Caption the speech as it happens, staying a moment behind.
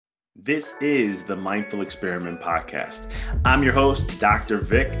This is the Mindful Experiment Podcast. I'm your host, Dr.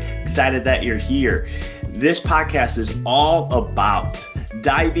 Vic. Excited that you're here. This podcast is all about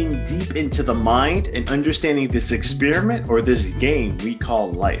diving deep into the mind and understanding this experiment or this game we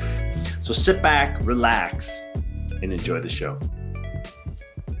call life. So sit back, relax, and enjoy the show.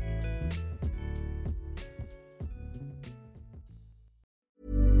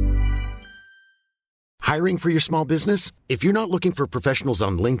 Hiring for your small business? If you're not looking for professionals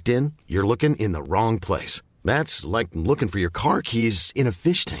on LinkedIn, you're looking in the wrong place. That's like looking for your car keys in a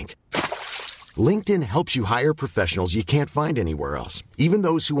fish tank. LinkedIn helps you hire professionals you can't find anywhere else, even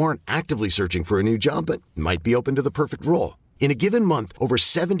those who aren't actively searching for a new job but might be open to the perfect role. In a given month, over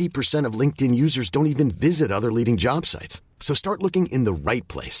 70% of LinkedIn users don't even visit other leading job sites. So start looking in the right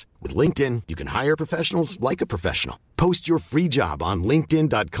place. With LinkedIn, you can hire professionals like a professional. Post your free job on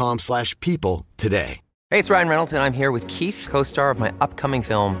linkedin.com/people today. Hey, it's Ryan Reynolds, and I'm here with Keith, co-star of my upcoming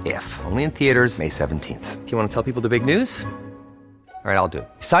film, If, only in theaters May 17th. Do you want to tell people the big news? All right, I'll do it.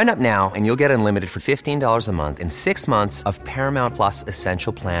 Sign up now and you'll get unlimited for $15 a month and 6 months of Paramount Plus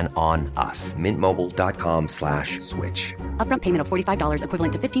Essential Plan on us. MintMobile.com/switch. Upfront payment of $45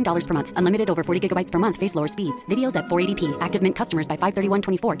 equivalent to $15 per month. Unlimited over 40 gigabytes per month. Face lower speeds. Videos at 480p. Active Mint customers by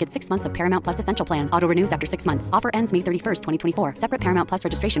 531.24 get 6 months of Paramount Plus Essential Plan. Auto renews after 6 months. Offer ends May 31st, 2024. Separate Paramount Plus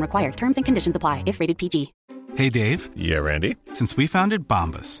registration required. Terms and conditions apply if rated PG. Hey, Dave. Yeah, Randy. Since we founded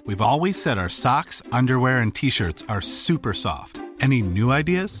Bombas, we've always said our socks, underwear, and T-shirts are super soft. Any new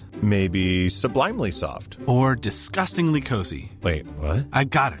ideas? Maybe sublimely soft. Or disgustingly cozy. Wait, what? I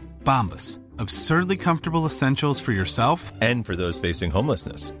got it. Bombas. Absurdly comfortable essentials for yourself and for those facing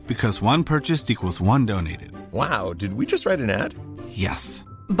homelessness. Because one purchased equals one donated. Wow, did we just write an ad? Yes.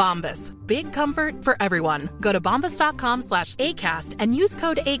 Bombas. Big comfort for everyone. Go to bombas.com/ACAST and use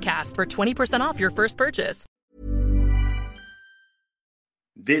code ACAST for 20% off your first purchase.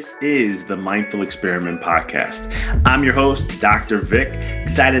 This is the Mindful Experiment Podcast. I'm your host, Dr. Vic.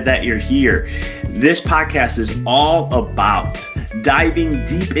 Excited that you're here. This podcast is all about diving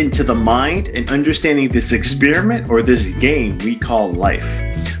deep into the mind and understanding this experiment or this game we call life.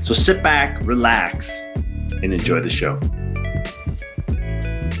 So sit back, relax, and enjoy the show.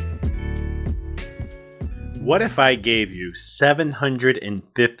 What if I gave you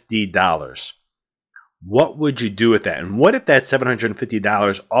 $750? What would you do with that? And what if that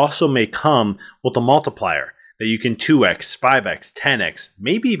 $750 also may come with a multiplier that you can 2x, 5x, 10x,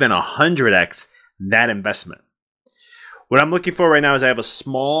 maybe even 100x that investment? What I'm looking for right now is I have a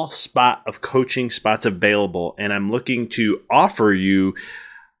small spot of coaching spots available, and I'm looking to offer you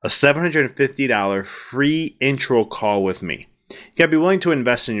a $750 free intro call with me. You got to be willing to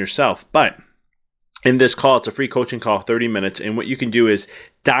invest in yourself, but in this call, it's a free coaching call, 30 minutes. And what you can do is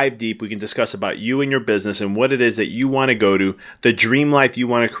dive deep. We can discuss about you and your business and what it is that you want to go to, the dream life you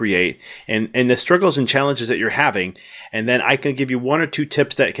want to create, and the struggles and challenges that you're having. And then I can give you 1 or 2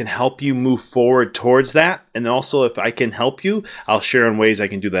 tips that can help you move forward towards that. And also, if I can help you, I'll share in ways I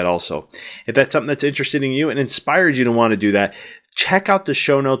can do that also. If that's something that's interested in you and inspires you to want to do that, check out the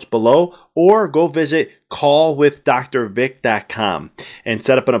show notes below or go visit callwithdrvic.com and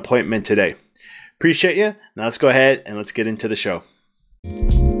set up an appointment today. Appreciate you. Now let's go ahead and let's get into the show. Hey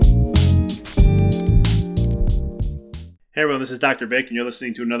everyone, this is Dr. Vic, and you're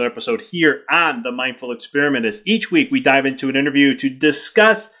listening to another episode here on The Mindful Experiment. As each week we dive into an interview to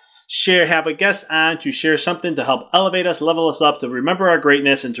discuss, share, have a guest on to share something to help elevate us, level us up, to remember our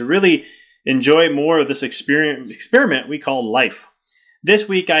greatness, and to really enjoy more of this experiment we call life. This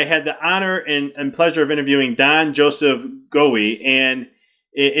week I had the honor and pleasure of interviewing Don Joseph Goewey, and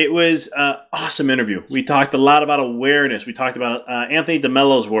it was an awesome interview. We talked a lot about awareness. We talked about Anthony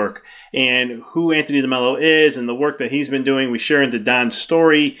DeMello's work and who Anthony DeMello is and the work that he's been doing. We share into Don's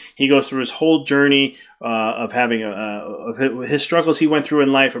story. He goes through his whole journey of having of his struggles he went through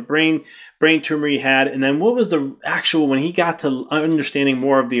in life, a brain tumor he had, and then what was the actual, when he got to understanding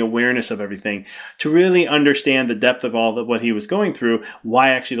more of the awareness of everything, to really understand the depth of all of what he was going through,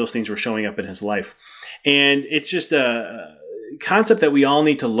 why actually those things were showing up in his life. And it's just a concept that we all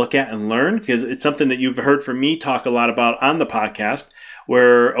need to look at and learn, because it's something that you've heard from me talk a lot about on the podcast,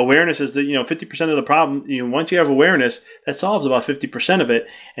 where awareness is that, 50% of the problem, once you have awareness, that solves about 50% of it.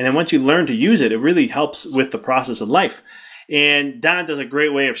 And then once you learn to use it, it really helps with the process of life. And Don does a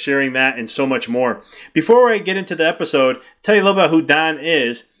great way of sharing that and so much more. Before I get into the episode, tell you a little about who Don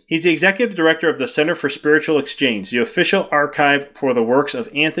is. He's the executive director of the Center for Spiritual Exchange, the official archive for the works of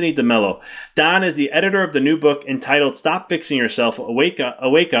Anthony DeMello. Don is the editor of the new book entitled Stop Fixing Yourself, Awake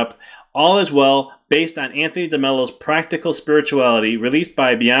Up, All Is Well, based on Anthony DeMello's Practical Spirituality, released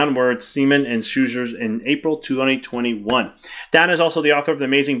by Beyond Words, Seaman and Schuster's in April 2021. Don is also the author of the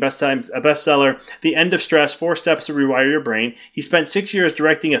amazing bestseller, The End of Stress, 4 Steps to Rewire Your Brain. He spent 6 years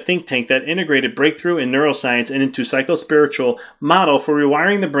directing a think tank that integrated breakthrough in neuroscience and into psychospiritual model for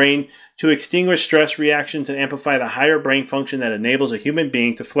rewiring the brain to extinguish stress reactions and amplify the higher brain function that enables a human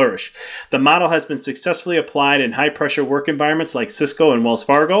being to flourish. The model has been successfully applied in high-pressure work environments like Cisco and Wells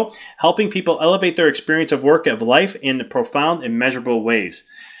Fargo, helping people elevate their experience of work of life in profound and measurable ways.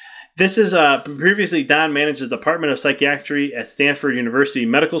 This is previously Don managed the Department of Psychiatry at Stanford University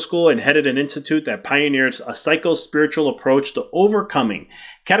Medical School and headed an institute that pioneers a psycho-spiritual approach to overcoming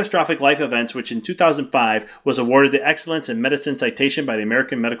catastrophic life events, which in 2005 was awarded the Excellence in Medicine citation by the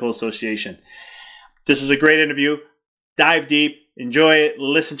American Medical Association. This is a great interview. Dive deep, enjoy it,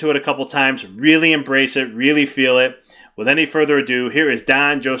 listen to it a couple times, really embrace it, really feel it. With any further ado, here is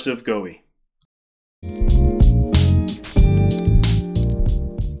Don Joseph Goewey.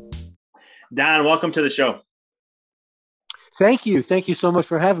 Don, welcome to the show. Thank you. Thank you so much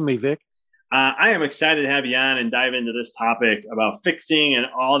for having me, Vic. I am excited to have you on and dive into this topic about fixing and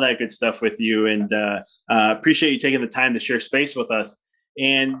all that good stuff with you. And appreciate you taking the time to share space with us.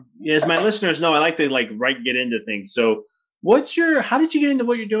 And as my listeners know, I like to get into things. So how did you get into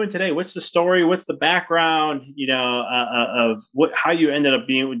what you're doing today? What's the story? What's the background, of how you ended up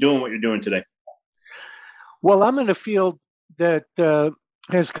doing what you're doing today? Well, I'm in a field that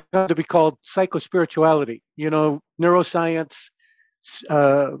has come to be called psychospirituality, neuroscience,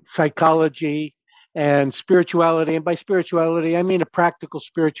 psychology, and spirituality. And by spirituality, I mean a practical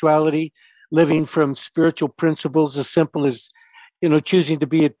spirituality, living from spiritual principles as simple as, choosing to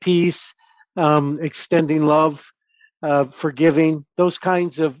be at peace, extending love, forgiving, those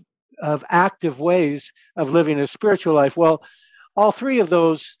kinds of active ways of living a spiritual life. Well, all three of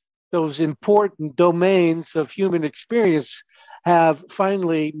those important domains of human experience have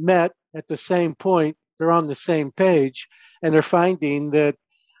finally met at the same point. They're on the same page, and they're finding that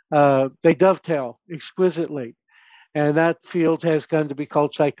they dovetail exquisitely. And that field has come to be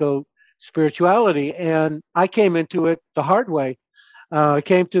called psycho-spirituality. And I came into it the hard way. I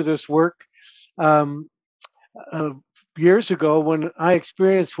came to this work years ago when I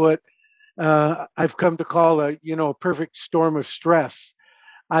experienced what I've come to call a perfect storm of stress.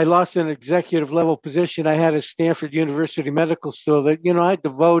 I lost an executive level position I had at Stanford University Medical School that, I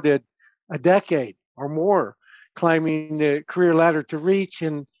devoted a decade or more climbing the career ladder to reach.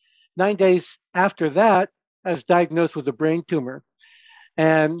 And 9 days after that, I was diagnosed with a brain tumor.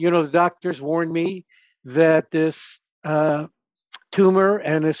 And, the doctors warned me that this tumor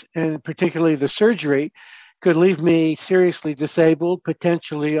and particularly the surgery could leave me seriously disabled,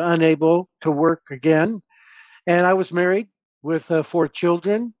 potentially unable to work again. And I was married with 4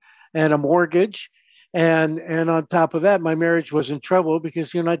 children and a mortgage. And on top of that, my marriage was in trouble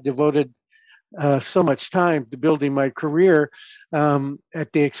because, I devoted so much time to building my career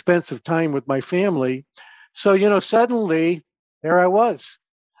at the expense of time with my family. So, suddenly there I was.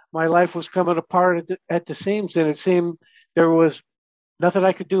 My life was coming apart at the seams, and it seemed there was nothing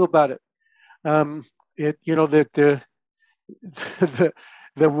I could do about it. That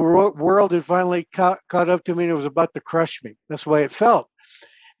the world had finally caught up to me and it was about to crush me. That's the way it felt.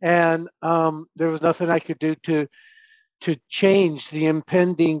 And there was nothing I could do to change the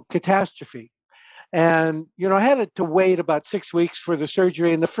impending catastrophe. And, I had to wait about 6 weeks for the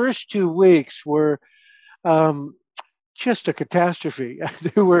surgery. And the first 2 weeks were just a catastrophe.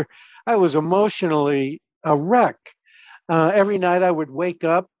 I was emotionally a wreck. Every night I would wake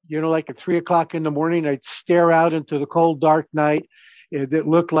up, like at 3:00 in the morning, I'd stare out into the cold, dark night. It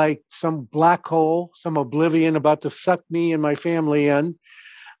looked like some black hole, some oblivion about to suck me and my family in,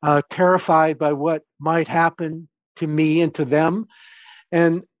 terrified by what might happen to me and to them.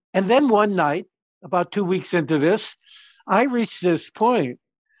 And then one night, about 2 weeks into this, I reached this point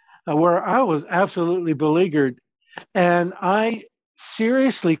where I was absolutely beleaguered. And I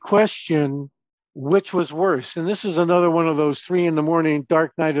seriously questioned which was worse. And this is another one of those 3 a.m,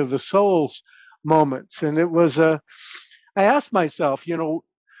 dark night of the souls moments. And it was I asked myself,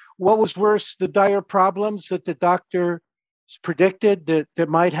 what was worse, the dire problems that the doctor predicted that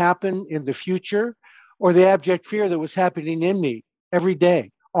might happen in the future, or the abject fear that was happening in me every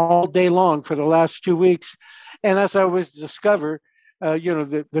day, all day long for the last 2 weeks. And as I was to discover,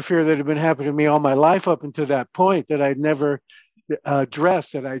 the fear that had been happening to me all my life up until that point that I'd never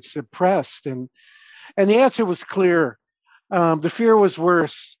addressed, that I'd suppressed. And the answer was clear. The fear was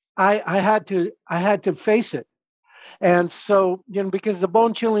worse. I had to face it. And so, because the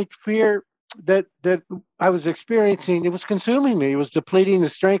bone-chilling fear that I was experiencing, it was consuming me. It was depleting the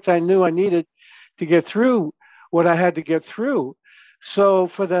strength I knew I needed to get through what I had to get through. So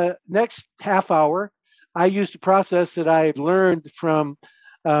for the next half hour, I used a process that I had learned from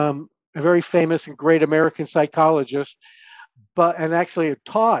a very famous and great American psychologist, and actually had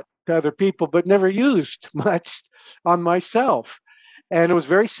taught to other people, but never used much on myself. And it was a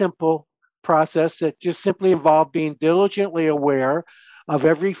very simple process that just simply involved being diligently aware of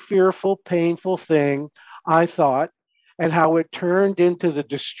every fearful, painful thing I thought and how it turned into the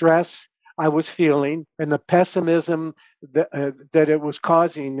distress I was feeling and the pessimism that it was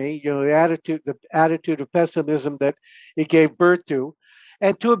causing me, the attitude of pessimism that it gave birth to,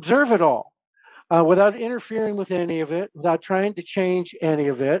 and to observe it all without interfering with any of it, without trying to change any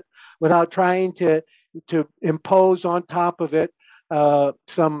of it, without trying to impose on top of it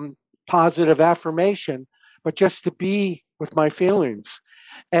some positive affirmation, but just to be with my feelings.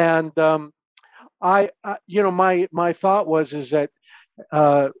 And my thought was is that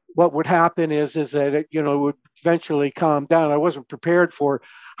what would happen is that it would eventually calm down. I wasn't prepared for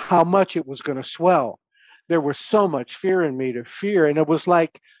how much it was going to swell. There was so much fear in me to fear, and it was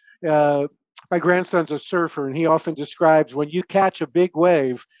like my grandson's a surfer, and he often describes when you catch a big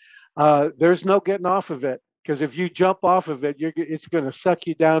wave, there's no getting off of it, because if you jump off of it, it's going to suck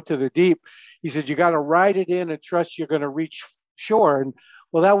you down to the deep. He said you got to ride it in and trust you're going to reach shore. And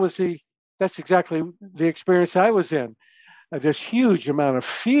well, that's exactly the experience I was in. This huge amount of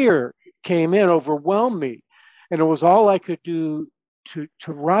fear came in, overwhelmed me, and it was all I could do to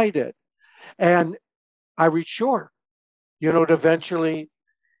ride it. And I reached shore. It eventually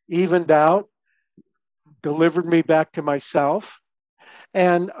evened out, delivered me back to myself.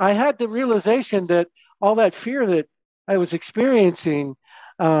 And I had the realization that all that fear that I was experiencing,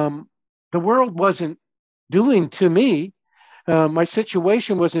 the world wasn't doing to me. My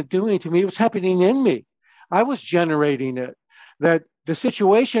situation wasn't doing to me. It was happening in me. I was generating it. That the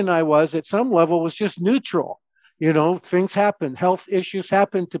situation I was at some level was just neutral. Things happen. Health issues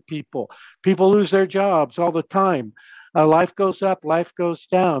happen to people. People lose their jobs all the time. Life goes up, life goes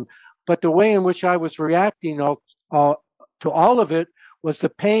down. But the way in which I was reacting to all of it was the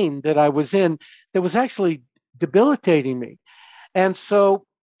pain that I was in that was actually debilitating me. And so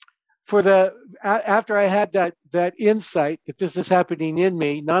after I had that insight that this is happening in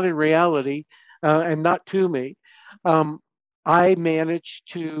me, not in reality, and not to me, I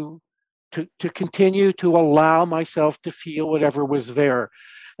managed to continue to allow myself to feel whatever was there.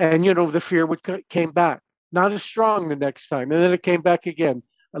 And, the fear came back, not as strong the next time. And then it came back again,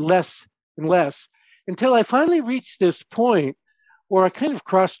 less and less, until I finally reached this point where I kind of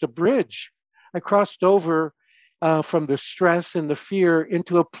crossed a bridge. I crossed over from the stress and the fear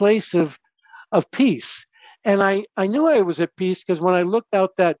into a place of peace. And I knew I was at peace because when I looked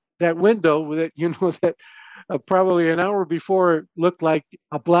out that window that probably an hour before it looked like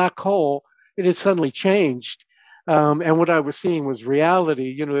a black hole, it had suddenly changed. And what I was seeing was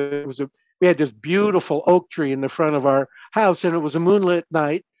reality. We had this beautiful oak tree in the front of our house, and it was a moonlit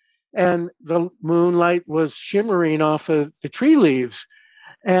night, and the moonlight was shimmering off of the tree leaves.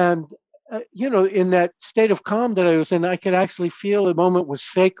 And, in that state of calm that I was in, I could actually feel the moment was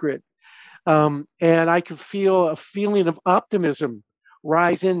sacred. And I could feel a feeling of optimism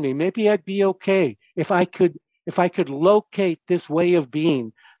rise in me. Maybe I'd be okay if I could locate this way of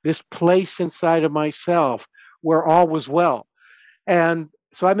being, this place inside of myself where all was well. And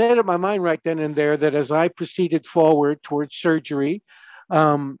so I made up my mind right then and there that as I proceeded forward towards surgery,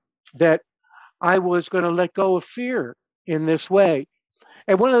 that I was going to let go of fear in this way.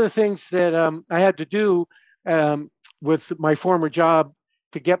 And one of the things that I had to do with my former job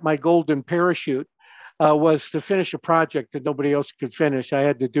to get my golden parachute was to finish a project that nobody else could finish. I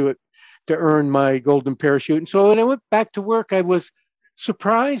had to do it to earn my golden parachute. And so when I went back to work, I was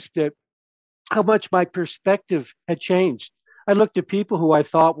surprised at how much my perspective had changed. I looked at people who I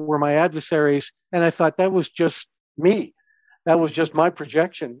thought were my adversaries, and I thought that was just me. That was just my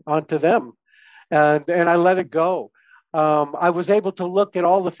projection onto them. And I let it go. I was able to look at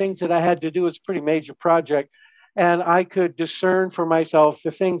all the things that I had to do. It's a pretty major project. And I could discern for myself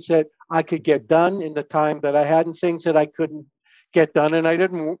the things that I could get done in the time that I had and things that I couldn't get done. And I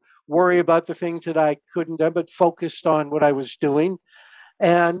didn't worry about the things that I couldn't do, but focused on what I was doing.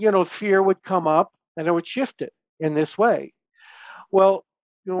 And, fear would come up and I would shift it in this way. Well,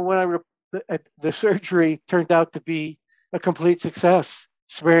 when the surgery turned out to be a complete success,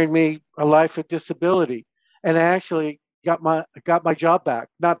 sparing me a life of disability. And I actually got my job back,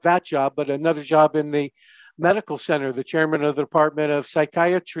 not that job, but another job in the medical center. The chairman of the Department of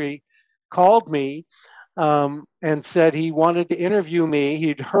Psychiatry called me and said he wanted to interview me.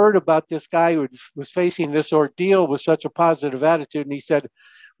 He'd heard about this guy who was facing this ordeal with such a positive attitude. And he said,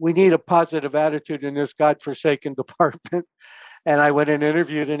 we need a positive attitude in this godforsaken department. And I went and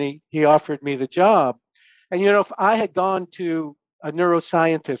interviewed, and he offered me the job. And, if I had gone to a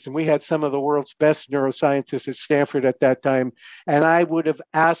neuroscientist, and we had some of the world's best neuroscientists at Stanford at that time, and I would have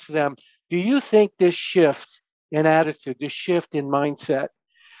asked them, do you think this shift in attitude, this shift in mindset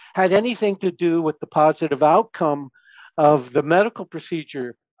had anything to do with the positive outcome of the medical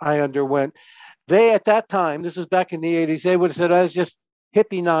procedure I underwent? They, at that time, this was back in the 80s, they would have said, oh, it's just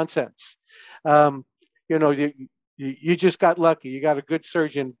hippie nonsense. Um, you just got lucky. You got a good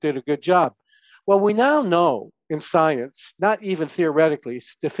surgeon, did a good job. Well, we now know in science, not even theoretically,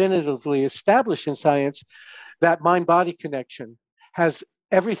 it's definitively established in science, that mind-body connection has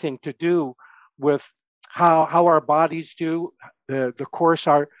everything to do with how our bodies do, the course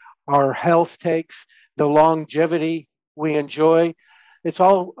our health takes, the longevity we enjoy. It's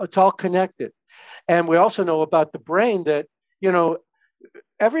all connected. And we also know about the brain that,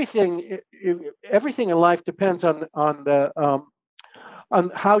 everything in life depends on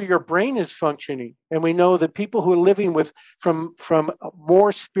how your brain is functioning. And we know that people who are living from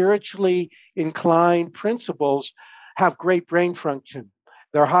more spiritually inclined principles have great brain function.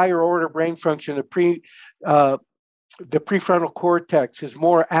 Their higher order brain function, the prefrontal cortex is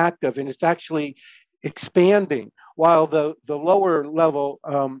more active, and it's actually expanding, while the lower level,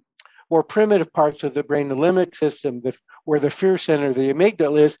 more primitive parts of the brain, the limbic system, where the fear center, the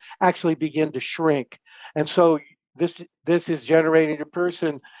amygdala is, actually begin to shrink. And so this is generating a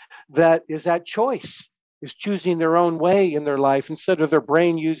person that is at choice, is choosing their own way in their life instead of their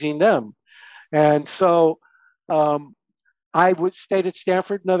brain using them. And so I stayed at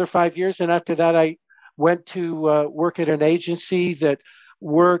Stanford another 5 years, and after that I went to work at an agency that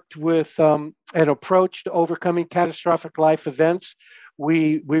worked with an approach to overcoming catastrophic life events.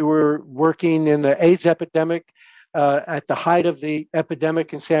 We were working in the AIDS epidemic at the height of the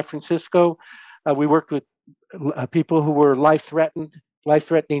epidemic in San Francisco. We worked with people who were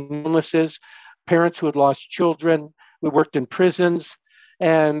life-threatening illnesses, parents who had lost children. We worked in prisons.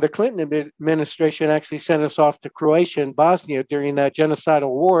 And the Clinton administration actually sent us off to Croatia and Bosnia during that genocidal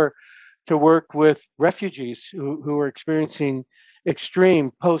war to work with refugees who were experiencing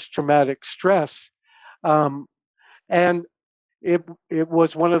extreme post-traumatic stress. And it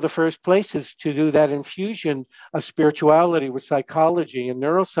was one of the first places to do that infusion of spirituality with psychology and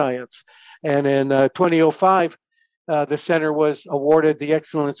neuroscience. And in 2005, the center was awarded the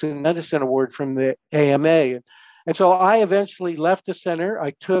Excellence in Medicine Award from the AMA. And so I eventually left the center.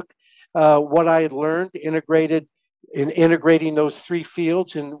 I took what I had learned, integrating those three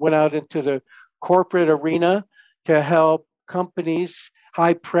fields, and went out into the corporate arena to help companies,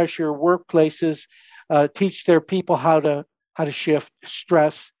 high-pressure workplaces, teach their people how to shift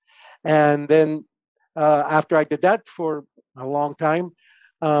stress. And then after I did that for a long time,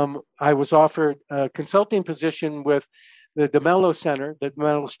 I was offered a consulting position with the DeMello Center, the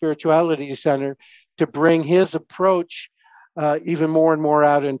DeMello Spirituality Center, to bring his approach even more and more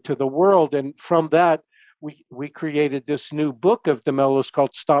out into the world. And from that, we created this new book of DeMello's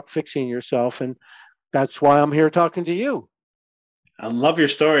called Stop Fixing Yourself. And that's why I'm here talking to you. I love your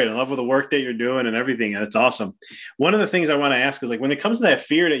story, and I love the work that you're doing and everything. That's awesome. One of the things I want to ask is, like, when it comes to that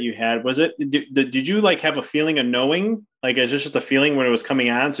fear that you had, did you like have a feeling of knowing, like, is this just a feeling when it was coming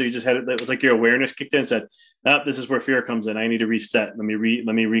on? So you just had it was like your awareness kicked in and said, oh, this is where fear comes in. I need to reset. Let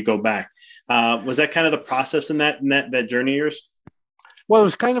me go back. Was that kind of the process in that journey of yours? Well, it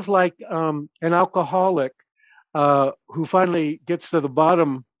was kind of like an alcoholic who finally gets to the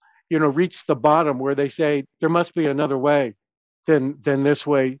bottom, reach the bottom, where they say there must be another way than this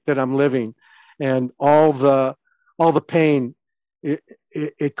way that I'm living, and all the pain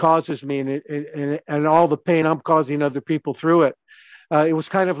it causes me, and all the pain I'm causing other people through it. It was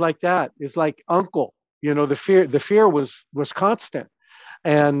kind of like that. It's like Uncle, the fear was constant,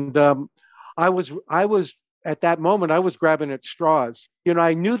 and I was at that moment I was grabbing at straws.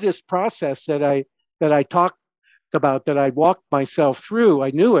 I knew this process that I talked about, that I walked myself through.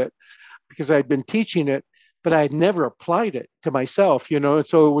 I knew it because I'd been teaching it, but I had never applied it to myself, and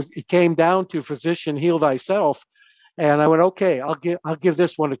so it came down to physician, heal thyself. And I went, okay, I'll give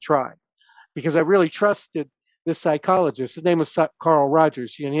this one a try, because I really trusted this psychologist. His name was Carl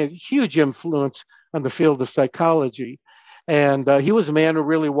Rogers. He had a huge influence on the field of psychology. And he was a man who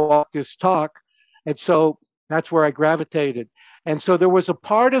really walked his talk. And so that's where I gravitated. And so there was a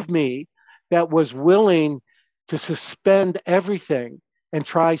part of me that was willing to suspend everything and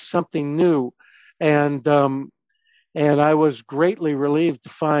try something new. And I was greatly relieved to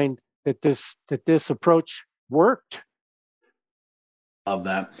find that this approach worked. Love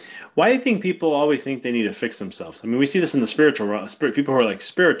that. Why do you think people always think they need to fix themselves? I mean, we see this in the spiritual realm, people who are like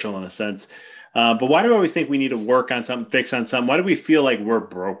spiritual in a sense. But why do we always think we need to work on something, fix on something? Why do we feel like we're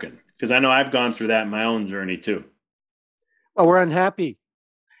broken? Because I know I've gone through that in my own journey too. Well, we're unhappy.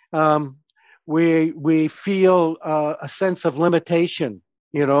 Um, we feel a sense of limitation.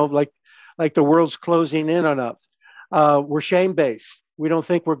 Like the world's closing in on us. We're shame based. We don't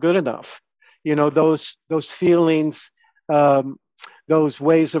think we're good enough. Those feelings, um, those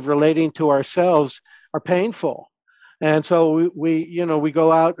ways of relating to ourselves are painful. And so we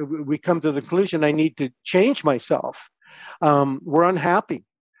go out, we come to the conclusion, I need to change myself. We're unhappy.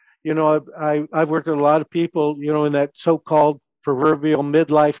 I've worked with a lot of people, in that so-called proverbial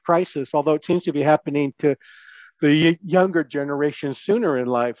midlife crisis, although it seems to be happening to the younger generation sooner in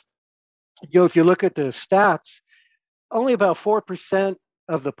life. If you look at the stats, only about 4%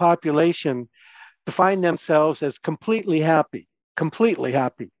 of the population define themselves as completely happy,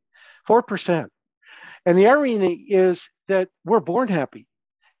 4%. And the irony is that we're born happy.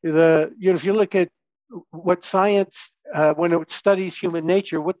 If you look at what science, when it studies human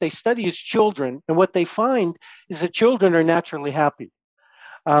nature, what they study is children, and what they find is that children are naturally happy.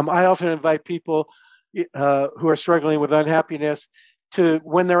 I often invite people who are struggling with unhappiness to,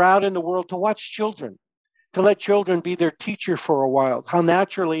 when they're out in the world, to watch children, to let children be their teacher for a while, how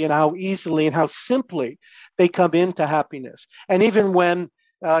naturally and how easily and how simply they come into happiness. And even when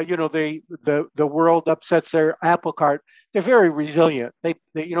the world upsets their apple cart, they're very resilient.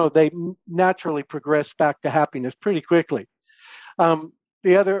 They naturally progress back to happiness pretty quickly.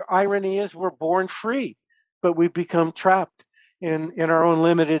 The other irony is we're born free, but we become trapped in our own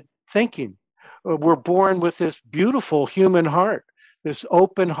limited thinking. We're born with this beautiful human heart, this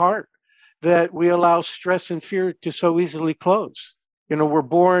open heart that we allow stress and fear to so easily close. We're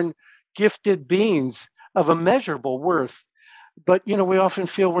born gifted beings of immeasurable worth, but we often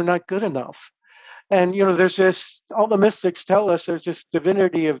feel we're not good enough. And there's this, all the mystics tell us there's this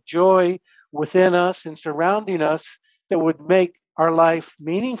divinity of joy within us and surrounding us that would make our life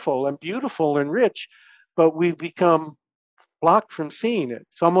meaningful and beautiful and rich, but we become blocked from seeing it.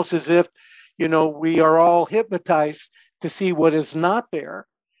 It's almost as if we are all hypnotized to see what is not there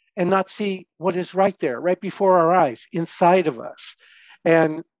and not see what is right there, right before our eyes, inside of us.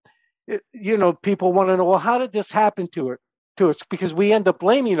 And people want to know, well, how did this happen to us? Because we end up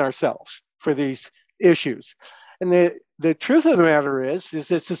blaming ourselves for these issues. And the truth of the matter is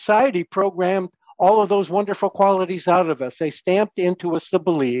that society programmed all of those wonderful qualities out of us. They stamped into us the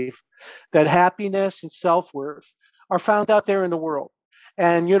belief that happiness and self-worth are found out there in the world.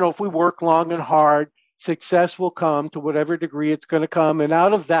 And, if we work long and hard, success will come to whatever degree it's going to come. And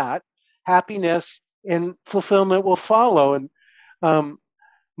out of that, happiness and fulfillment will follow. And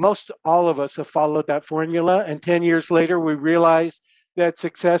most all of us have followed that formula. And 10 years later, we realize that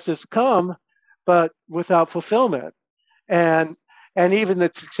success has come, but without fulfillment. And even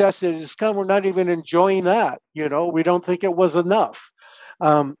the success that has come, we're not even enjoying that. We don't think it was enough.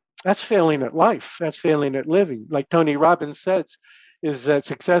 That's failing at life. That's failing at living. Like Tony Robbins says, is that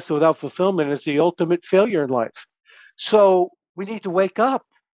success without fulfillment is the ultimate failure in life. So we need to wake up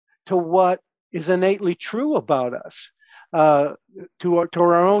to what is innately true about us, to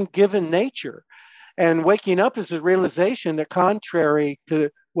our own given nature. And waking up is the realization that, contrary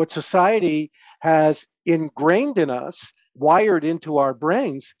to what society has ingrained in us, wired into our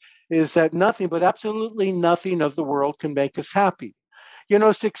brains, is that nothing, but absolutely nothing of the world can make us happy.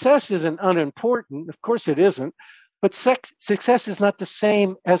 Success isn't unimportant. Of course it isn't. But success is not the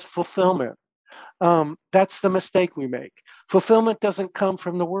same as fulfillment. That's the mistake we make. Fulfillment doesn't come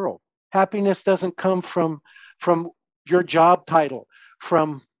from the world. Happiness doesn't come from your job title,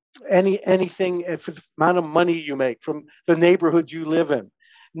 from anything, the amount of money you make, from the neighborhood you live in.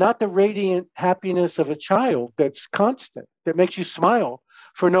 Not the radiant happiness of a child that's constant, that makes you smile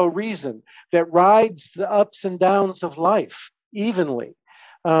for no reason, that rides the ups and downs of life evenly.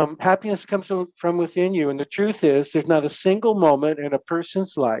 Happiness comes from within you. And the truth is, there's not a single moment in a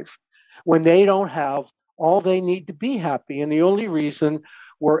person's life when they don't have all they need to be happy. And the only reason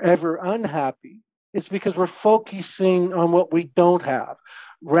we're ever unhappy is because we're focusing on what we don't have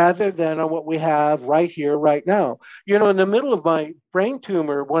rather than on what we have right here, right now. In the middle of my brain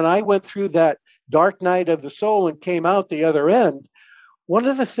tumor, when I went through that dark night of the soul and came out the other end, one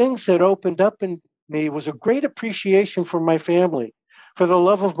of the things that opened up in me was a great appreciation for my family, for the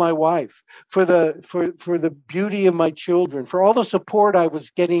love of my wife, for the beauty of my children, for all the support I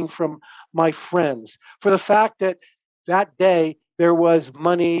was getting from my friends, for the fact that day there was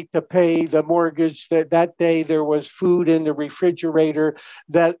money to pay the mortgage, that day there was food in the refrigerator,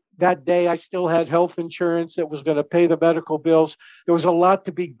 that that day I still had health insurance that was going to pay the medical bills. There was a lot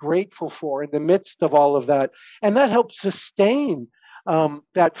to be grateful for in the midst of all of that. And that helped sustain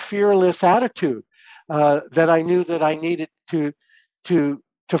that fearless attitude that I knew that I needed to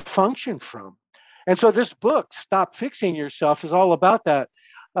function from. And so this book, Stop Fixing Yourself, is all about that,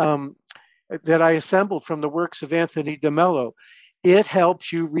 that I assembled from the works of Anthony DeMello. It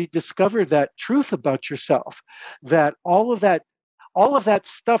helps you rediscover that truth about yourself, that all of that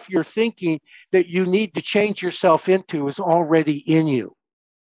stuff you're thinking that you need to change yourself into is already in you.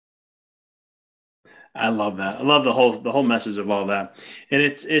 I love that. I love the whole message of all that, and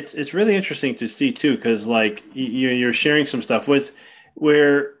it's really interesting to see too, because like you're sharing some stuff with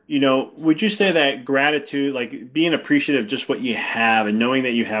where would you say that gratitude, like being appreciative of just what you have and knowing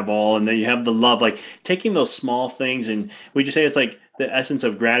that you have all and that you have the love, like taking those small things, and would you say it's like the essence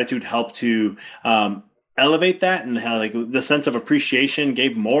of gratitude helped to elevate that, and how like the sense of appreciation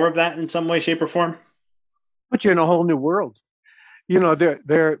gave more of that in some way, shape, or form? Put you in a whole new world.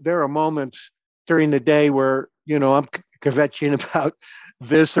 There are moments during the day where I'm kvetching about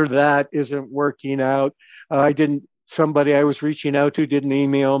this or that isn't working out. Somebody I was reaching out to didn't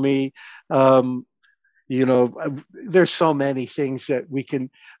email me. There's so many things that we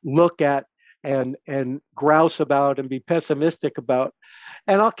can look at and grouse about and be pessimistic about,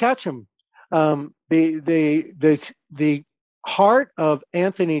 and I'll catch them. The heart of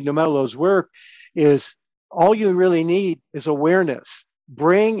Anthony DeMello's work is all you really need is awareness.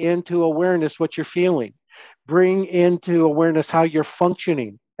 Bring into awareness what you're feeling. Bring into awareness how you're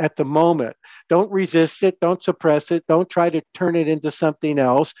functioning at the moment. Don't resist it. Don't suppress it. Don't try to turn it into something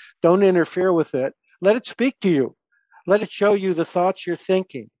else. Don't interfere with it. Let it speak to you. Let it show you the thoughts you're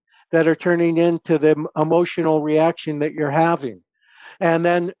thinking that are turning into the emotional reaction that you're having. And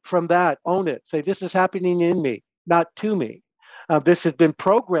then from that, own it. Say, this is happening in me, not to me. This has been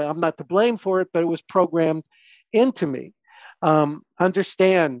programmed. I'm not to blame for it, but it was programmed into me.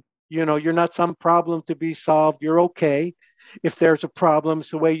 Understand, you're not some problem to be solved. You're okay. If there's a problem,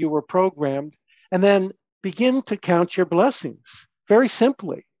 it's the way you were programmed. And then begin to count your blessings very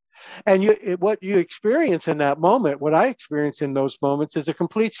simply. And what you experience in that moment, what I experience in those moments, is a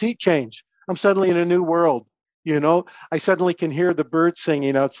complete sea change. I'm suddenly in a new world. I suddenly can hear the birds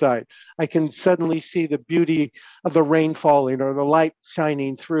singing outside. I can suddenly see the beauty of the rain falling or the light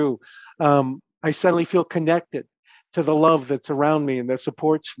shining through. I suddenly feel connected to the love that's around me and that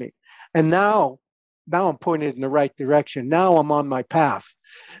supports me. And now I'm pointed in the right direction. Now I'm on my path.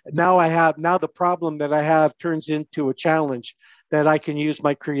 Now the problem that I have turns into a challenge that I can use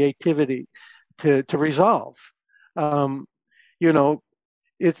my creativity to resolve.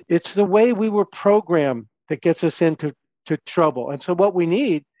 It's the way we were programmed that gets us into trouble. And so what we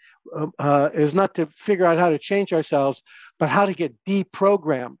need is not to figure out how to change ourselves, but how to get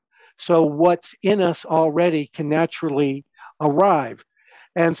deprogrammed. So what's in us already can naturally arrive.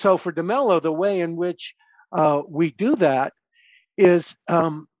 And so for DeMello, the way in which we do that is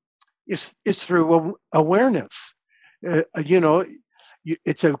through awareness.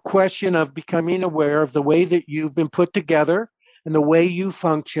 It's a question of becoming aware of the way that you've been put together and the way you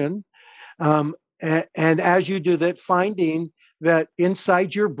function. And as you do that, finding that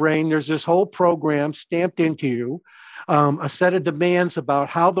inside your brain, there's this whole program stamped into you, a set of demands about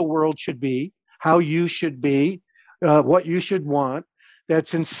how the world should be, how you should be, what you should want,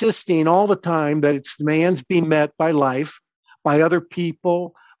 that's insisting all the time that its demands be met by life, by other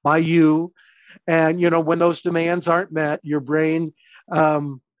people, by you. And, when those demands aren't met, your brain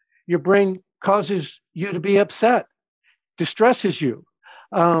causes you to be upset, distresses you.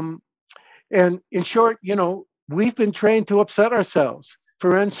 And in short, we've been trained to upset ourselves.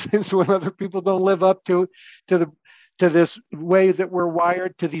 For instance, when other people don't live up to this way that we're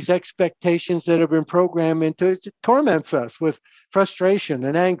wired, to these expectations that have been programmed into it, it torments us with frustration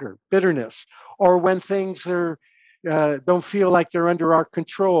and anger, bitterness, or when things don't feel like they're under our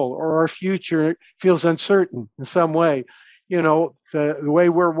control, or our future feels uncertain in some way. The way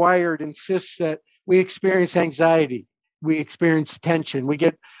we're wired insists that we experience anxiety, we experience tension,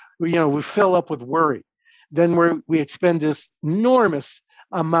 we fill up with worry. Then we expend this enormous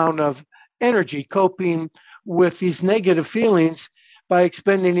amount of energy coping with these negative feelings by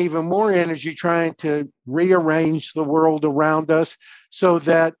expending even more energy trying to rearrange the world around us so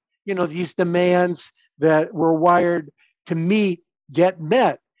that, these demands that we're wired to meet get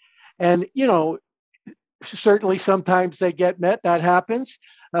met. And, certainly sometimes they get met. That happens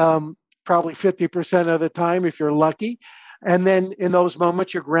probably 50% of the time if you're lucky. And then in those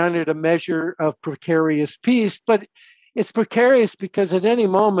moments, you're granted a measure of precarious peace. But it's precarious because at any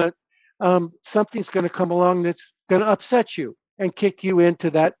moment, something's going to come along that's going to upset you and kick you into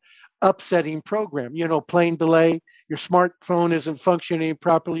that upsetting program. Plain delay, your smartphone isn't functioning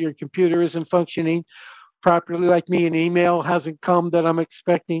properly, your computer isn't functioning properly, like me, an email hasn't come that I'm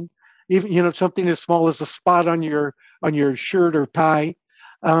expecting. Even, something as small as a spot on your shirt or tie.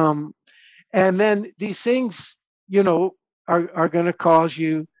 Um, and then these things, are going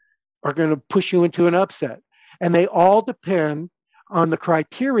to are going to push you into an upset. And they all depend on the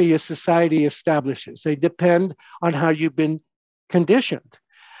criteria society establishes. They depend on how you've been conditioned.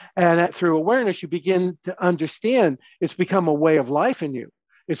 And through awareness, you begin to understand it's become a way of life in you.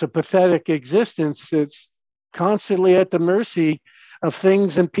 It's a pathetic existence that's constantly at the mercy of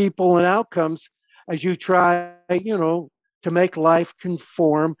things and people and outcomes as you try, to make life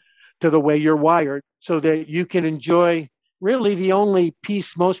conform to the way you're wired so that you can enjoy really the only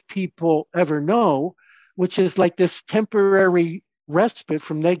peace most people ever know, which is like this temporary respite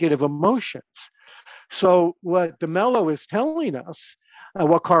from negative emotions. So what DeMello is telling us,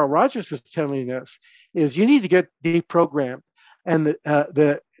 what Carl Rogers was telling us, is you need to get deprogrammed, and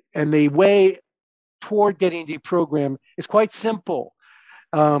the way toward getting deprogrammed is quite simple,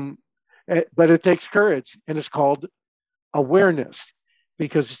 but it takes courage, and it's called awareness.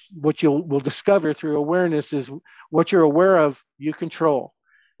 Because what will discover through awareness is what you're aware of, you control.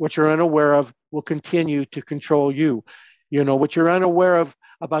 What you're unaware of will continue to control you. What you're unaware of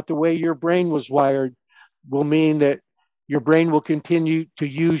about the way your brain was wired will mean that your brain will continue to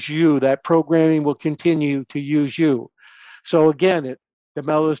use you. That programming will continue to use you. So again,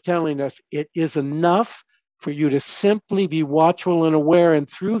 DeMello is telling us it is enough for you to simply be watchful and aware. And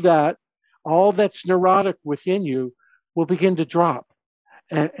through that, all that's neurotic within you will begin to drop,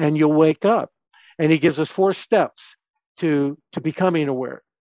 and you'll wake up. And he gives us 4 steps to becoming aware.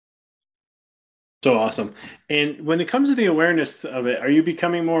 So awesome. And when it comes to the awareness of it, are you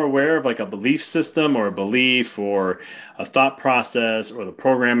becoming more aware of like a belief system or a belief or a thought process or the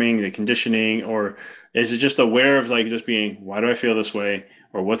programming, the conditioning, or is it just aware of like just being, why do I feel this way?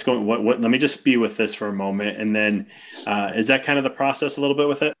 Or what, let me just be with this for a moment. And then is that kind of the process a little bit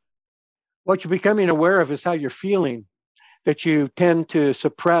with it? What you're becoming aware of is how you're feeling, that you tend to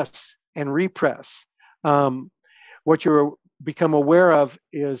suppress and repress. What you become aware of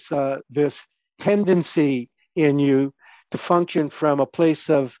is this tendency in you to function from a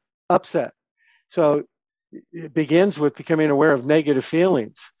place of upset. So it begins with becoming aware of negative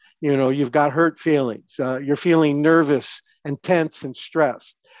feelings. You've got hurt feelings. You're feeling nervous and tense and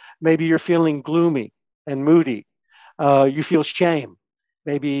stressed. Maybe you're feeling gloomy and moody. You feel shame,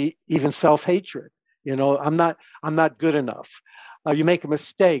 maybe even self-hatred. I'm not good enough. You make a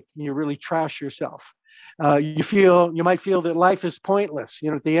mistake and you really trash yourself. You might feel that life is pointless.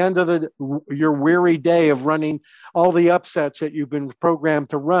 At the end of your weary day of running all the upsets that you've been programmed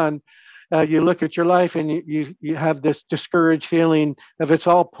to run, you look at your life and you have this discouraged feeling of it's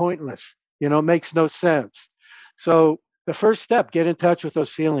all pointless. It makes no sense. So the first step, get in touch with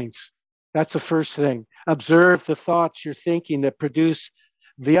those feelings. That's the first thing. Observe the thoughts you're thinking that produce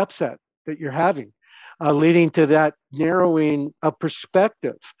the upset that you're having, leading to that narrowing of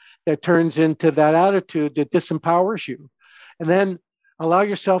perspective that turns into that attitude that disempowers you. And then allow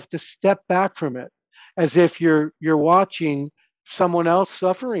yourself to step back from it as if you're watching someone else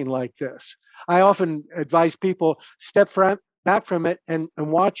suffering like this. I often advise people back from it and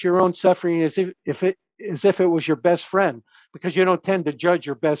watch your own suffering as if it was your best friend, because you don't tend to judge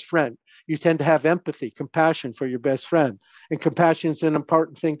your best friend. You tend to have empathy, compassion for your best friend. And compassion is an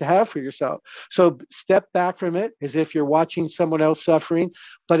important thing to have for yourself. So step back from it as if you're watching someone else suffering,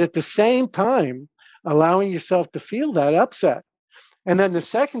 but at the same time, allowing yourself to feel that upset. And then the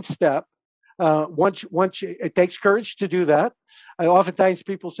second step, it takes courage to do that. Oftentimes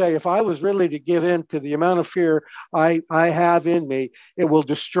people say, if I was really to give in to the amount of fear I have in me, it will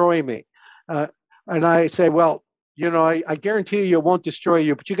destroy me. And I say, well, I guarantee you it won't destroy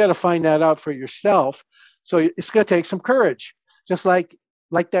you, but you got to find that out for yourself. So it's going to take some courage, just like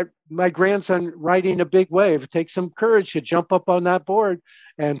that. My grandson riding a big wave. It takes some courage to jump up on that board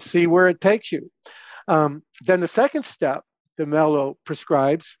and see where it takes you. Then the second step DeMello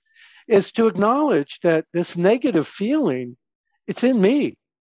prescribes is to acknowledge that this negative feeling, it's in me.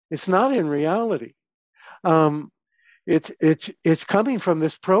 It's not in reality. It's coming from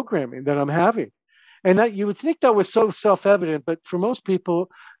this programming that I'm having. And that you would think that was so self-evident, but for most people,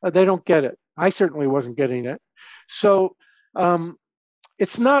 they don't get it. I certainly wasn't getting it. So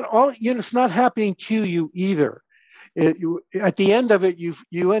it's not it's not happening to you either. At the end of it,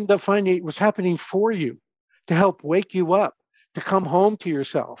 you end up finding it was happening for you to help wake you up, to come home to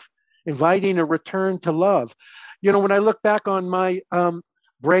yourself, inviting a return to love. When I look back on my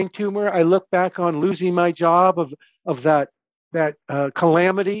brain tumor, I look back on losing my job of that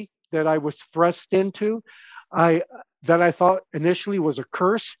calamity that I was thrust into, I that I thought initially was a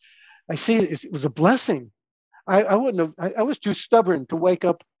curse, I see it was a blessing. I wouldn't have. I was too stubborn to wake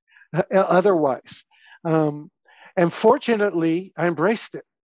up otherwise, um, and fortunately, I embraced it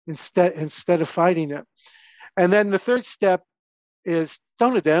instead of fighting it. And then the third step is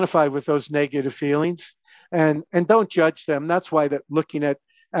don't identify with those negative feelings, and don't judge them. That's why that looking at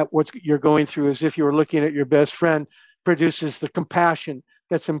what you're going through as if you were looking at your best friend produces the compassion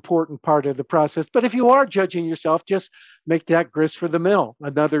that's important part of the process. But if you are judging yourself, just make that grist for the mill,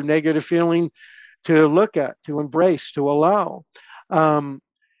 another negative feeling to look at, to embrace, to allow. Um,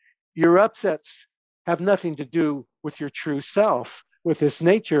 your upsets have nothing to do with your true self, with this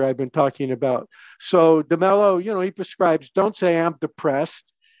nature I've been talking about. So DeMello, he prescribes, don't say I'm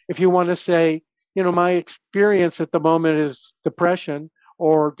depressed. If you want to say, my experience at the moment is depression,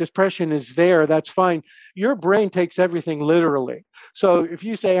 or depression is there, that's fine. Your brain takes everything literally. So if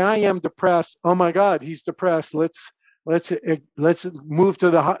you say I am depressed, oh my God, he's depressed. Let's move to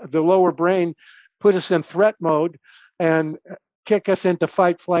the lower brain, put us in threat mode, and kick us into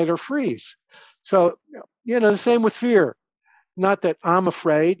fight, flight, or freeze. So the same with fear. Not that I'm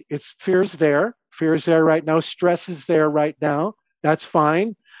afraid. It's fear's there. Fear's there right now. Stress is there right now. That's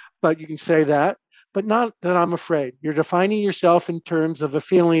fine, but you can say that. But not that I'm afraid. You're defining yourself in terms of a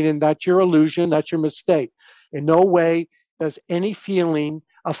feeling, and that's your illusion, that's your mistake. In no way does any feeling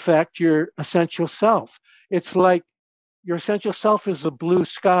affect your essential self. It's like your essential self is the blue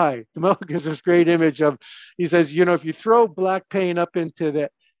sky. DeMello gives this great image of, he says, if you throw black paint up into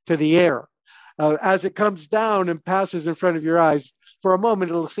the air, as it comes down and passes in front of your eyes, for a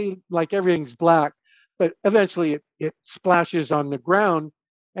moment it'll seem like everything's black, but eventually it splashes on the ground,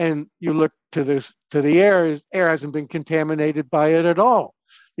 and you look to the air. Air hasn't been contaminated by it at all.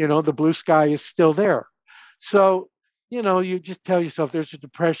 The blue sky is still there. So you just tell yourself there's a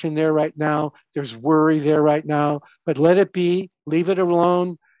depression there right now, there's worry there right now, but let it be, leave it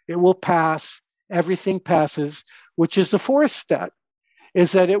alone. It will pass. Everything passes, which is the fourth step,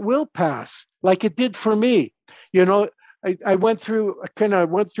 is that it will pass, like it did for me. I went through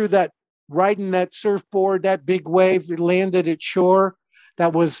that, riding that surfboard, that big wave that landed at shore.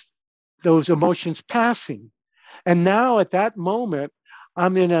 That was those emotions passing. And now at that moment,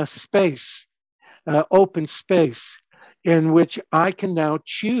 I'm in a space, open space, in which I can now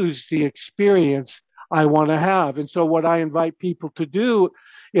choose the experience I want to have. And so what I invite people to do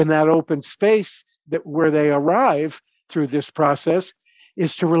in that open space where they arrive through this process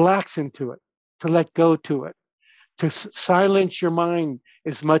is to relax into it, to let go to it, to silence your mind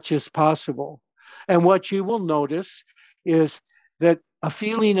as much as possible. And what you will notice is that a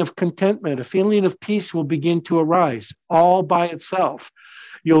feeling of contentment, a feeling of peace will begin to arise all by itself.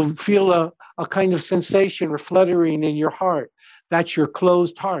 You'll feel a kind of sensation or fluttering in your heart. That's your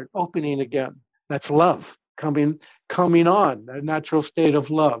closed heart opening again. That's love coming on, a natural state of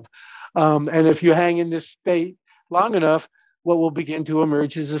love. And if you hang in this state long enough, what will begin to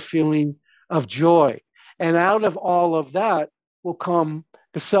emerge is a feeling of joy. And out of all of that will come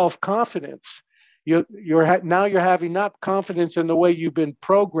the self-confidence. You're having not confidence in the way you've been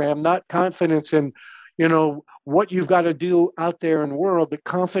programmed, not confidence in, what you've got to do out there in the world, but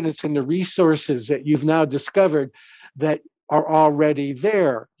confidence in the resources that you've now discovered that are already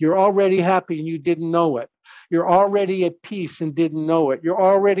there. You're already happy and you didn't know it. You're already at peace and didn't know it. You're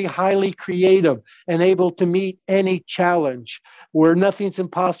already highly creative and able to meet any challenge where nothing's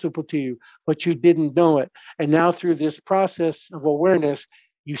impossible to you, but you didn't know it. And now through this process of awareness,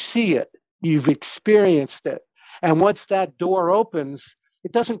 you see it. You've experienced it. And once that door opens,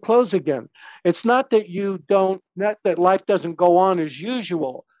 it doesn't close again. It's not that not that life doesn't go on as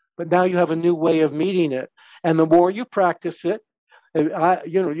usual, but now you have a new way of meeting it. And the more you practice it,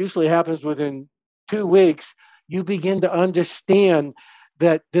 usually happens within 2 weeks, you begin to understand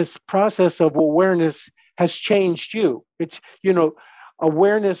that this process of awareness has changed you. It's,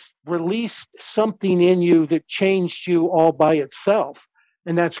 awareness released something in you that changed you all by itself.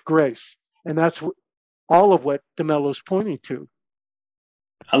 And that's grace. And that's all of what DeMello's pointing to.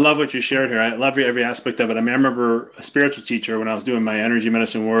 I love what you shared here. I love every aspect of it. I remember a spiritual teacher when I was doing my energy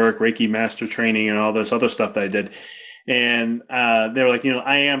medicine work, Reiki master training, and all this other stuff that I did. And they were like,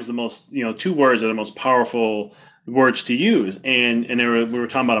 I am is the most, 2 words are the most powerful words to use. And we were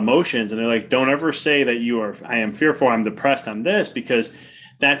talking about emotions, and they're like, don't ever say that I am fearful, I'm depressed, I'm this, because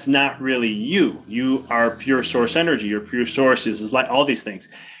that's not really you. You are pure source energy. Your pure source is like all these things.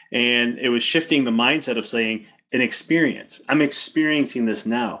 And it was shifting the mindset of saying, an experience. I'm experiencing this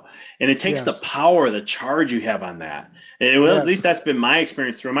now. And it takes the power, the charge you have on that. And at least that's been my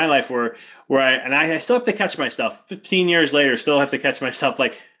experience through my life where I still have to catch myself 15 years later, still have to catch myself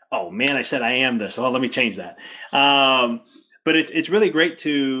like, Oh man, I said I am this. Well, let me change that. But it's really great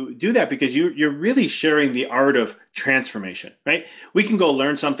to do that because you're really sharing the art of transformation, right? We can go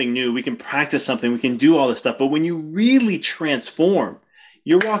learn something new, we can practice something, we can do all this stuff, but when you really transform,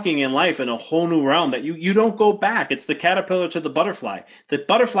 you're walking in life in a whole new realm that you don't go back. It's the caterpillar to the butterfly. The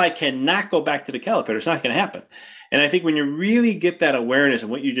butterfly cannot go back to the caterpillar. It's not going to happen. And I think when you really get that awareness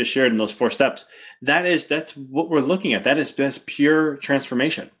and what you just shared in those 4 steps, that's what we're looking at. That's pure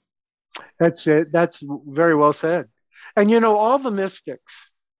transformation. That's it. That's very well said. And all the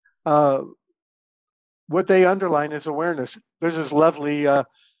mystics, uh, what they underline is awareness. There's this lovely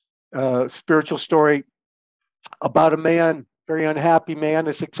spiritual story about a man, very unhappy man,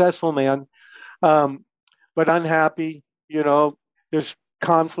 a successful man, um, but unhappy. There's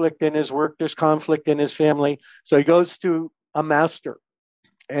conflict in his work, there's conflict in his family. So he goes to a master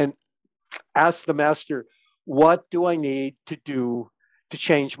and asks the master, "What do I need to do to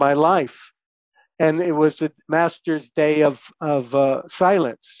change my life?" And it was the master's day of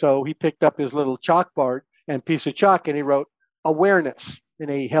silence. So he picked up his little chalkboard and piece of chalk and he wrote awareness, and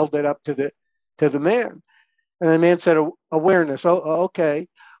he held it up to the man. And the man said, "Awareness. Oh, okay,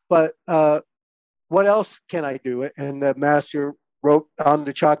 but what else can I do?" And the master wrote on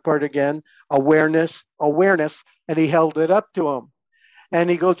the chalkboard again, awareness, awareness, and he held it up to him. And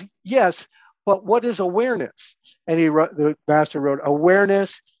he goes, "Yes, but what is awareness?" And the master wrote,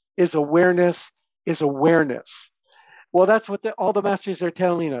 awareness is awareness is awareness. Well, that's what all the masters are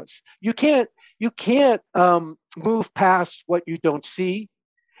telling us. You can't move past what you don't see.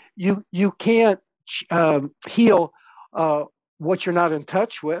 You can't heal what you're not in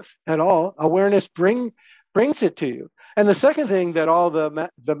touch with at all. Awareness brings it to you. And the second thing that all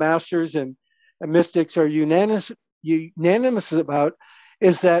the masters and mystics are unanimous about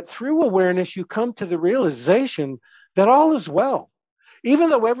is that through awareness you come to the realization that all is well,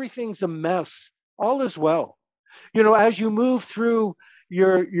 even though everything's a mess. All is well. As you move through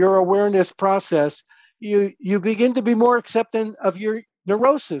your awareness process, you begin to be more accepting of your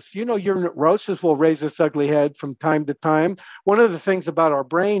neurosis. Your neurosis will raise its ugly head from time to time. One of the things about our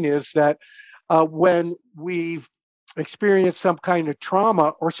brain is that when we've experienced some kind of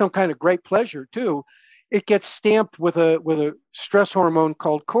trauma or some kind of great pleasure too, it gets stamped with a stress hormone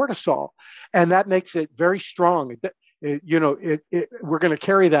called cortisol, and that makes it very strong. We're going to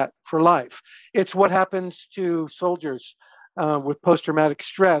carry that for life. It's what happens to soldiers with post-traumatic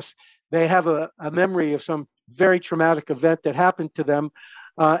stress. They have a memory of some very traumatic event that happened to them.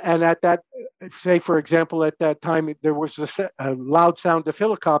 And at that, say, for example, at that time, there was a loud sound of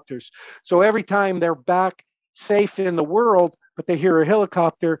helicopters. So every time they're back safe in the world, but they hear a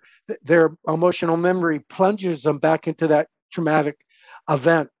helicopter, their emotional memory plunges them back into that traumatic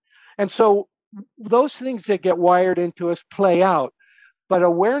event. And so those things that get wired into us play out, but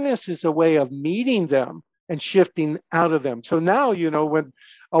awareness is a way of meeting them and shifting out of them. So now, when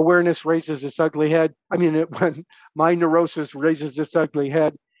awareness raises its ugly head, when my neurosis raises its ugly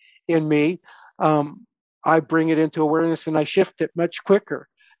head in me, I bring it into awareness and I shift it much quicker.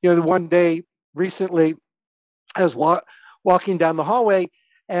 The one day recently, I was walking down the hallway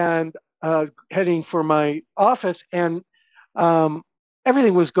and heading for my office, and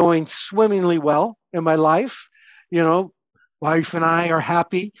everything was going swimmingly well in my life. Wife and I are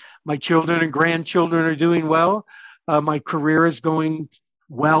happy. My children and grandchildren are doing well. My career is going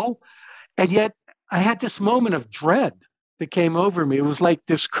well. And yet I had this moment of dread that came over me. It was like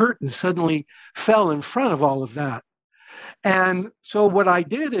this curtain suddenly fell in front of all of that. And so what I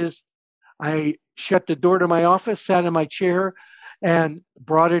did is I shut the door to my office, sat in my chair, and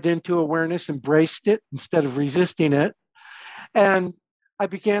brought it into awareness, embraced it instead of resisting it. And I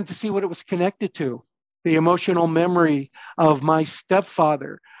began to see what it was connected to, the emotional memory of my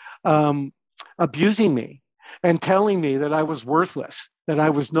stepfather abusing me and telling me that I was worthless, that I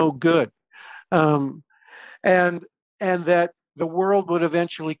was no good, and that the world would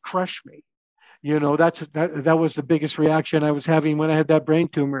eventually crush me. That was the biggest reaction I was having when I had that brain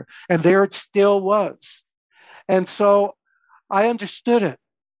tumor, and there it still was. And so I understood it.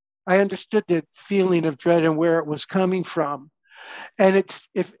 I understood the feeling of dread and where it was coming from. And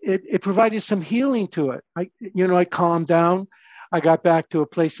it provided some healing to it. I calmed down. I got back to a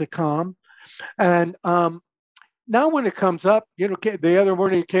place of calm. And now when it comes up, the other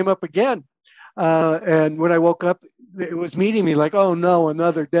morning it came up again. And when I woke up, it was meeting me like, oh no,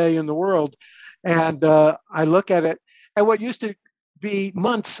 another day in the world. And I look at it, and what used to be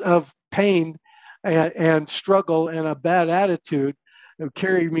months of pain and struggle and a bad attitude that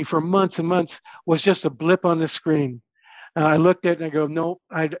carried me for months and months was just a blip on the screen. I looked at it and I go, no,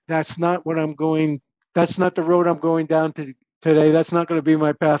 that's not what I'm going. That's not the road I'm going down today. That's not going to be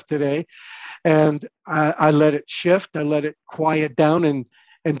my path today. And I let it shift. I let it quiet down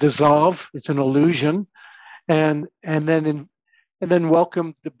and dissolve. It's an illusion. And then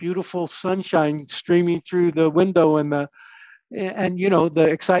welcome the beautiful sunshine streaming through the window and the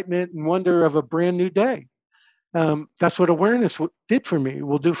excitement and wonder of a brand new day. That's what awareness did for me.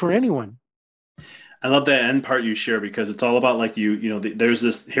 Will do for anyone. I love that end part you share, because it's all about, like, there's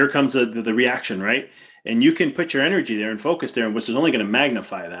this, here comes the reaction, right? And you can put your energy there and focus there, which is only going to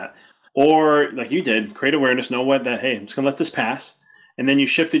magnify that. Or like you did, create awareness, know hey, I'm just going to let this pass. And then you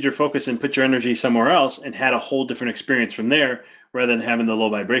shifted your focus and put your energy somewhere else and had a whole different experience from there, rather than having the low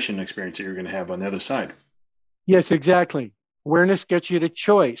vibration experience that you're going to have on the other side. Yes, exactly. Awareness gets you to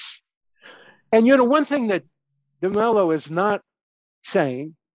choice. And one thing that DeMello is not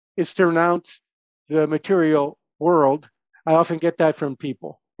saying is to renounce the material world. I often get that from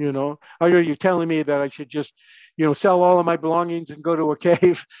people, are you telling me that I should just, sell all of my belongings and go to a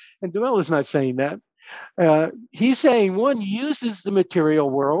cave? And DeMello's not saying that. He's saying one uses the material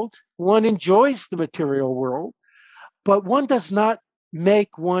world, one enjoys the material world, but one does not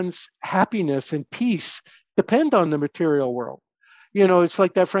make one's happiness and peace depend on the material world. It's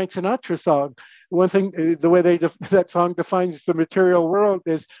like that Frank Sinatra song. One thing, the way that song defines the material world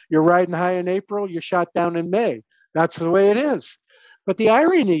is, you're riding high in April, you're shot down in May. That's the way it is. But the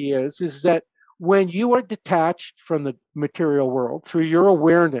irony is that when you are detached from the material world through your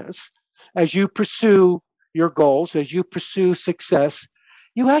awareness, as you pursue your goals, as you pursue success,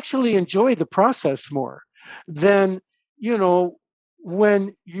 you actually enjoy the process more than,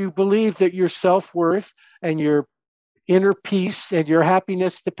 when you believe that your self-worth and your inner peace and your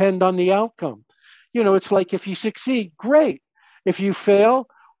happiness depend on the outcome. It's like, if you succeed, great. If you fail,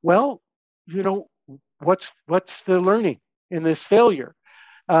 well, what's the learning in this failure?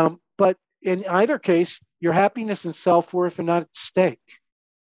 But in either case, your happiness and self-worth are not at stake.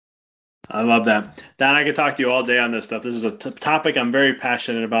 I love that. Don, I could talk to you all day on this stuff. This is a topic I'm very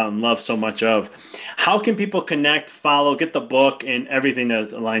passionate about and love so much of. How can people connect, follow, get the book, and everything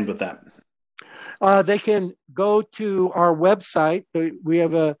that's aligned with that? They can go to our website. We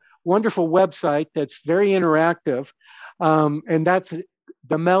have a wonderful website that's very interactive, and that's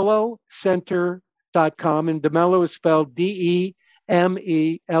DeMelloCenter.com. And DeMello is spelled DEMELLO,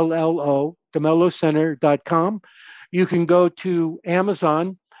 DeMelloCenter.com. You can go to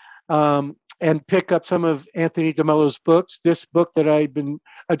Amazon and pick up some of Anthony DeMello's books. This book that I've been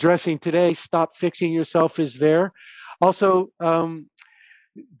addressing today, Stop Fixing Yourself, is there. Also,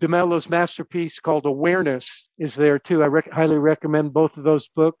 DeMello's masterpiece called Awareness is there too. I highly recommend both of those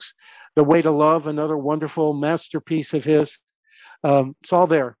books. The Way to Love, another wonderful masterpiece of his. It's all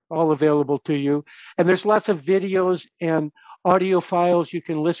there, all available to you. And there's lots of videos and audio files you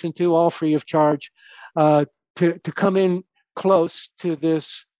can listen to, all free of charge, to come in close to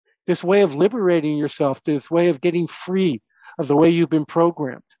this way of liberating yourself, to this way of getting free of the way you've been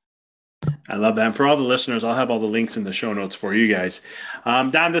programmed. I love that. And for all the listeners, I'll have all the links in the show notes for you guys.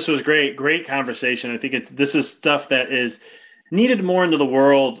 Don, this was great conversation. I think this is stuff that is needed more into the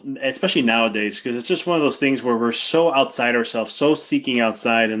world, especially nowadays, because it's just one of those things where we're so outside ourselves, so seeking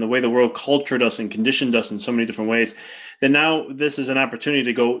outside, and the way the world cultured us and conditioned us in so many different ways, that now this is an opportunity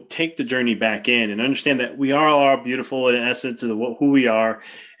to go take the journey back in and understand that we all are beautiful in essence of who we are.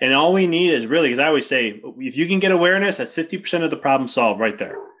 And all we need is really, because I always say, if you can get awareness, that's 50% of the problem solved right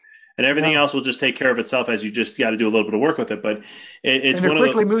there. And everything else will just take care of itself, as you just got to do a little bit of work with it. But it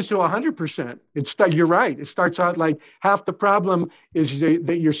quickly moves to 100%. You're right. It starts out like half the problem is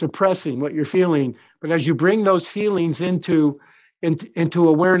that you're suppressing what you're feeling. But as you bring those feelings into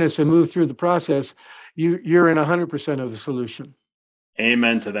awareness and move through the process, you're in 100% of the solution.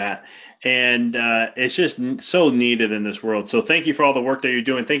 Amen to that. And it's just so needed in this world. So thank you for all the work that you're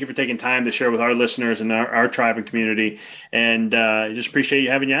doing. Thank you for taking time to share with our listeners and our tribe and community. And I just appreciate you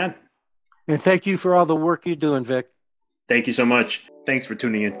having you on. And thank you for all the work you're doing, Vic. Thank you so much. Thanks for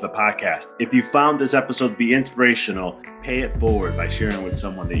tuning into the podcast. If you found this episode to be inspirational, pay it forward by sharing with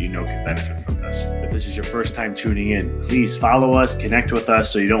someone that you know can benefit from this. If this is your first time tuning in, please follow us, connect with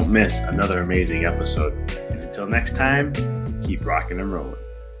us so you don't miss another amazing episode. And until next time, keep rocking and rolling.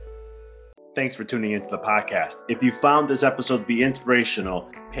 Thanks for tuning into the podcast. If you found this episode to be inspirational,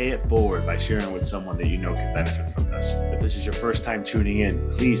 pay it forward by sharing with someone that you know can benefit from this. If this is your first time tuning in,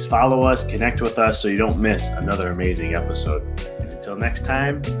 please follow us, connect with us so you don't miss another amazing episode. And until next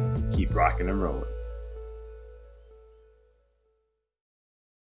time, keep rocking and rolling.